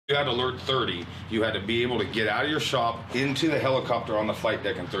You had alert 30. You had to be able to get out of your shop into the helicopter on the flight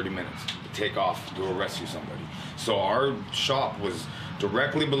deck in 30 minutes to take off to rescue somebody. So our shop was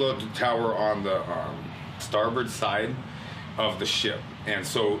directly below the tower on the starboard side of the ship. And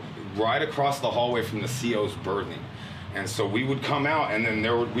so right across the hallway from the CO's berthing. And so we would come out, and then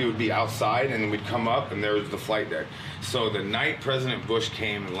we would be outside, and then we'd come up, and there was the flight deck. So the night President Bush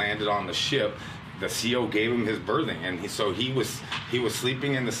came and landed on the ship, the CO gave him his berthing, and he was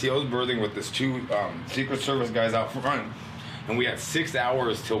sleeping in the CO's berthing with his two Secret Service guys out front, and we had 6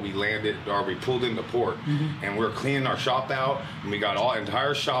 hours till we landed, or we pulled into port, and we were cleaning our shop out, and we got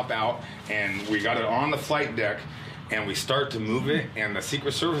entire shop out, and we got it on the flight deck, and we start to move it, and the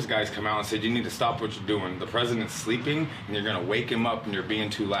Secret Service guys come out and said, you need to stop what you're doing. The president's sleeping, and you're gonna wake him up, and you're being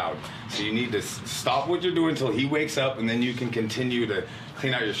too loud. So you need to stop what you're doing until he wakes up, and then you can continue to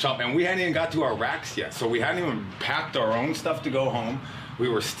clean out your shop. And we hadn't even got to our racks yet, so we hadn't even packed our own stuff to go home. We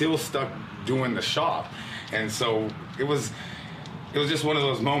were still stuck doing the shop. And so it was just one of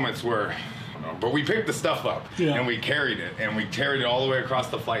those moments where, but we picked the stuff up, and we carried it all the way across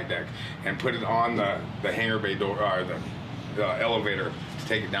the flight deck and put it on the hangar bay door, or the elevator to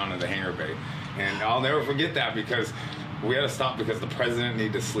take it down to the hangar bay. And I'll never forget that, because we had to stop because the president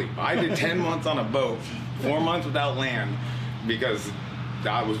needed to sleep. I did 10 months on a boat, 4 months without land, because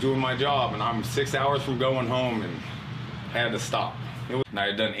I was doing my job, and I'm 6 hours from going home, and I had to stop. And I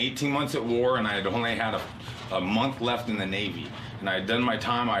had done 18 months at war, and I had only had a month left in the Navy. And I had done my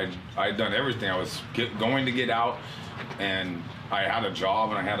time, I had done everything. I was going to get out, and I had a job,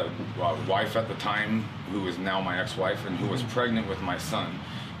 and I had a wife at the time, who is now my ex-wife, and who was pregnant with my son.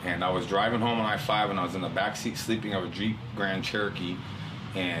 And I was driving home on I-5, and I was in the backseat sleeping of a Jeep Grand Cherokee,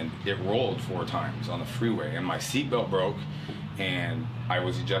 and it rolled 4 times on the freeway, and my seatbelt broke, and I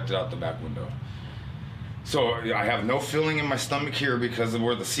was ejected out the back window. So I have no feeling in my stomach here because of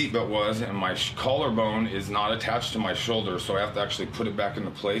where the seatbelt was, and my collarbone is not attached to my shoulder, so I have to actually put it back into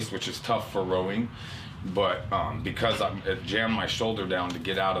place, which is tough for rowing. But because it jammed my shoulder down to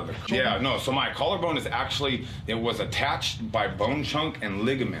get out of the... So my collarbone is actually, it was attached by bone chunk and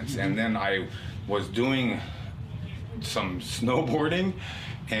ligaments, and then I was doing some snowboarding,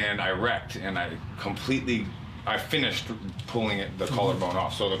 and I wrecked, and I finished pulling the collarbone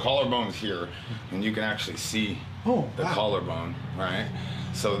off. So the collarbone's here, and you can actually see the collarbone, right?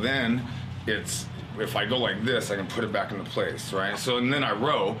 So then if I go like this, I can put it back into place, right? So, and then I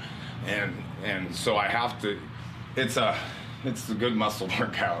row, and so I have to, it's a good muscle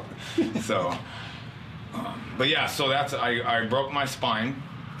workout. So, but yeah, so I broke my spine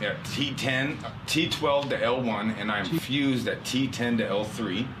at T12 to L1, and I'm fused at T10 to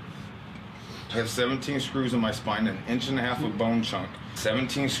L3. I have 17 screws in my spine, an 1.5 inches of bone chunk,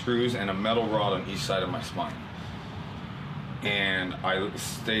 17 screws, and a metal rod on each side of my spine. And I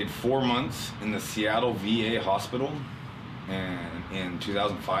stayed 4 months in the Seattle VA hospital in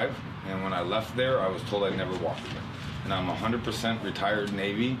 2005. And when I left there, I was told I'd never walk again. And I'm 100% retired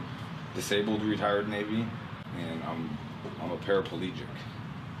Navy, disabled retired Navy, and I'm a paraplegic.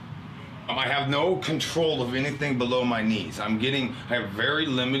 I have no control of anything below my knees. I have very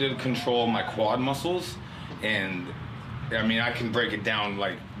limited control of my quad muscles, and I mean, I can break it down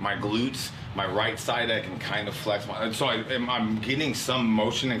like my glutes, my right side I can kind of flex, so I'm getting some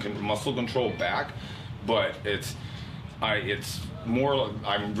motion and muscle control back, but it's more,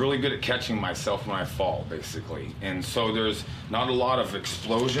 I'm really good at catching myself when I fall, basically. And so there's not a lot of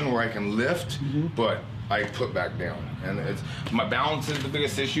explosion where I can lift, but I put back down. And my balance is the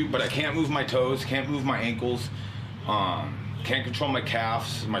biggest issue, but I can't move my toes, can't move my ankles, can't control my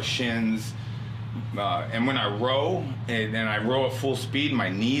calves, my shins. And when I row, and I row at full speed, my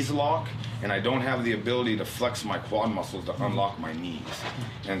knees lock, and I don't have the ability to flex my quad muscles to unlock my knees.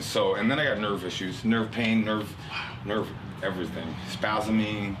 And then I got nerve issues, nerve pain, nerve everything,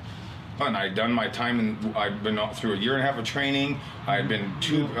 spasming. And I'd done my time, and I'd been through 1.5 years of training. I'd been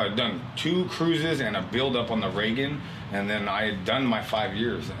done 2 cruises and a build up on the Reagan, and then I had done my 5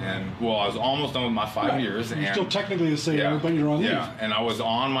 years. And well, I was almost done with my 5 years. You're still technically the same, but you're on leave. Yeah, and I was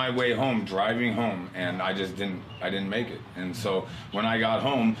on my way home, driving home, and I didn't make it. And so when I got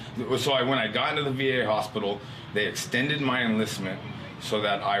home, when I got into the VA hospital, they extended my enlistment so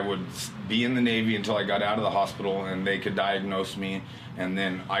that I would be in the Navy until I got out of the hospital and they could diagnose me. And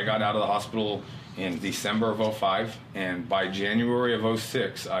then I got out of the hospital in December of 2005, and by January of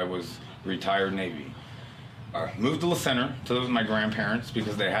 2006, I was retired Navy. I moved to La Center to live with my grandparents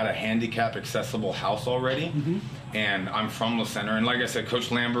because they had a handicap accessible house already. And I'm from La Center, and like I said, Coach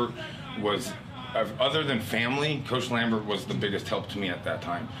Lambert was other than family, Coach Lambert was the biggest help to me at that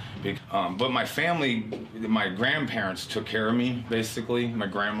time. But my family, my grandparents took care of me, basically, my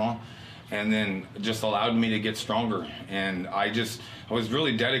grandma, and then just allowed me to get stronger. And I was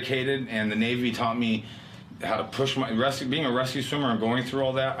really dedicated, and the Navy taught me how to push being a rescue swimmer and going through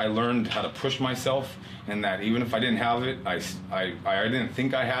all that, I learned how to push myself, and that even if I didn't have it, I didn't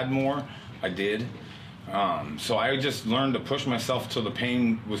think I had more, I did. So I just learned to push myself till the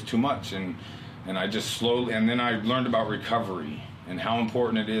pain was too much, and I just slowly, and then I learned about recovery and how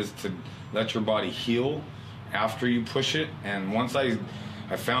important it is to let your body heal after you push it. And once I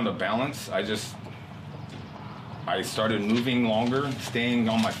found a balance, I started moving longer, staying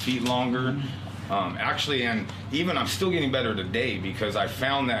on my feet longer. Actually, and even I'm still getting better today, because I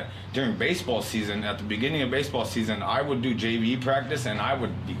found that during baseball season, at the beginning of baseball season, I would do JV practice and I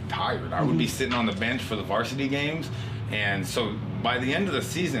would be tired. I would be sitting on the bench for the varsity games. And so by the end of the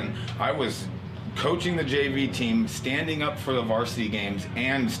season, I was coaching the JV team, standing up for the varsity games,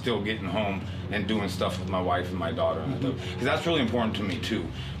 and still getting home and doing stuff with my wife and my daughter. Because that's really important to me too,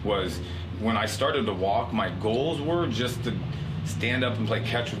 was when I started to walk, my goals were just to stand up and play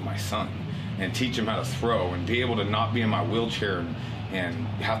catch with my son and teach him how to throw and be able to not be in my wheelchair and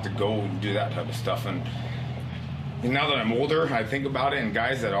have to go and do that type of stuff. And now that I'm older, I think about it, and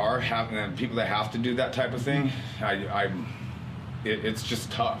guys that are and people that have to do that type of thing, it's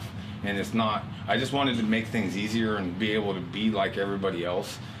just tough. And it's not, I just wanted to make things easier and be able to be like everybody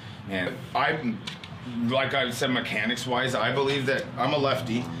else. And like I said, mechanics-wise, I believe that I'm a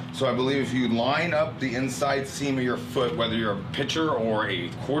lefty, so I believe if you line up the inside seam of your foot, whether you're a pitcher or a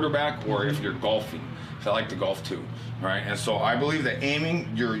quarterback or if you're golfing, so I like to golf too, right? And so I believe that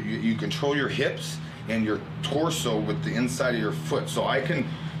aiming, you control your hips and your torso with the inside of your foot. So I can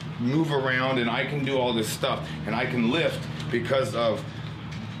move around and I can do all this stuff and I can lift because of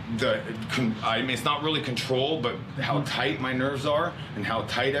it's not really control, but how tight my nerves are and how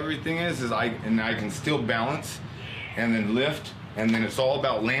tight everything is I can still balance and then lift, and then it's all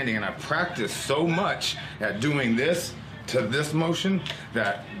about landing. And I practice so much at doing this to this motion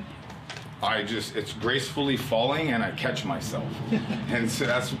that it's gracefully falling and I catch myself. And so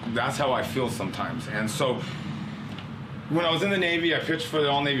that's how I feel sometimes. And so when I was in the Navy, I pitched for the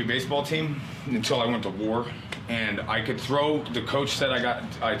all-Navy baseball team until I went to war. And I could throw, the coach said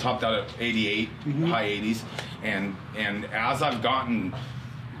I topped out at 88, high 80s. And as I've gotten,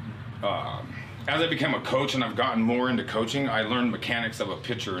 as I became a coach and I've gotten more into coaching, I learned mechanics of a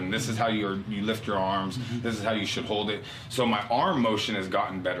pitcher. And this is how you lift your arms. This is how you should hold it. So my arm motion has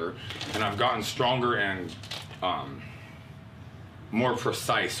gotten better. And I've gotten stronger and more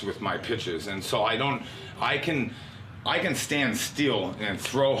precise with my pitches. And so I can stand still and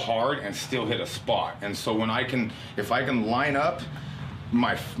throw hard and still hit a spot. And so if I can line up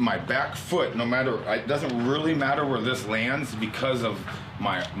my back foot, no matter, it doesn't really matter where this lands because of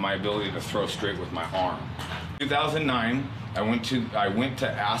my ability to throw straight with my arm. 2009, I went to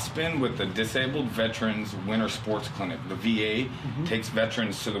Aspen with the Disabled Veterans Winter Sports Clinic. The VA takes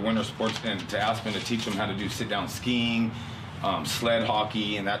veterans to the winter sports and to Aspen to teach them how to do sit-down skiing, sled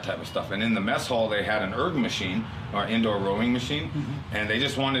hockey, and that type of stuff. And in the mess hall, they had an erg machine, or indoor rowing machine, and they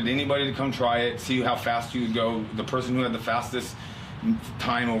just wanted anybody to come try it, see how fast you would go. The person who had the fastest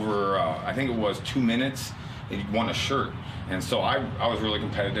time over, I think it was 2 minutes, he won a shirt. And so I was really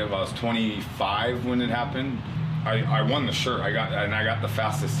competitive. I was 25 when it happened. I won the shirt. I got the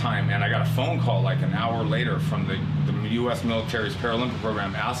fastest time, and I got a phone call like an hour later from the U.S. military's Paralympic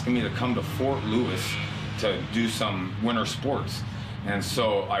program asking me to come to Fort Lewis to do some winter sports. And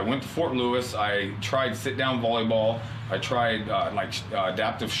so I went to Fort Lewis. I tried sit-down volleyball. I tried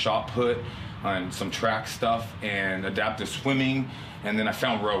adaptive shot put and some track stuff and adaptive swimming. And then I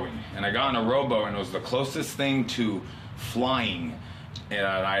found rowing. And I got on a rowboat, and it was the closest thing to flying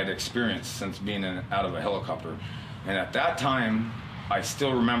I had experienced since being out of a helicopter. And at that time, I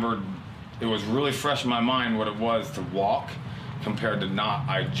still remembered, it was really fresh in my mind what it was to walk compared to not.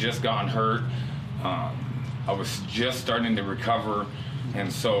 I'd just gotten hurt. I was just starting to recover,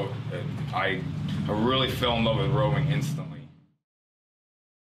 and so I really fell in love with rowing instantly.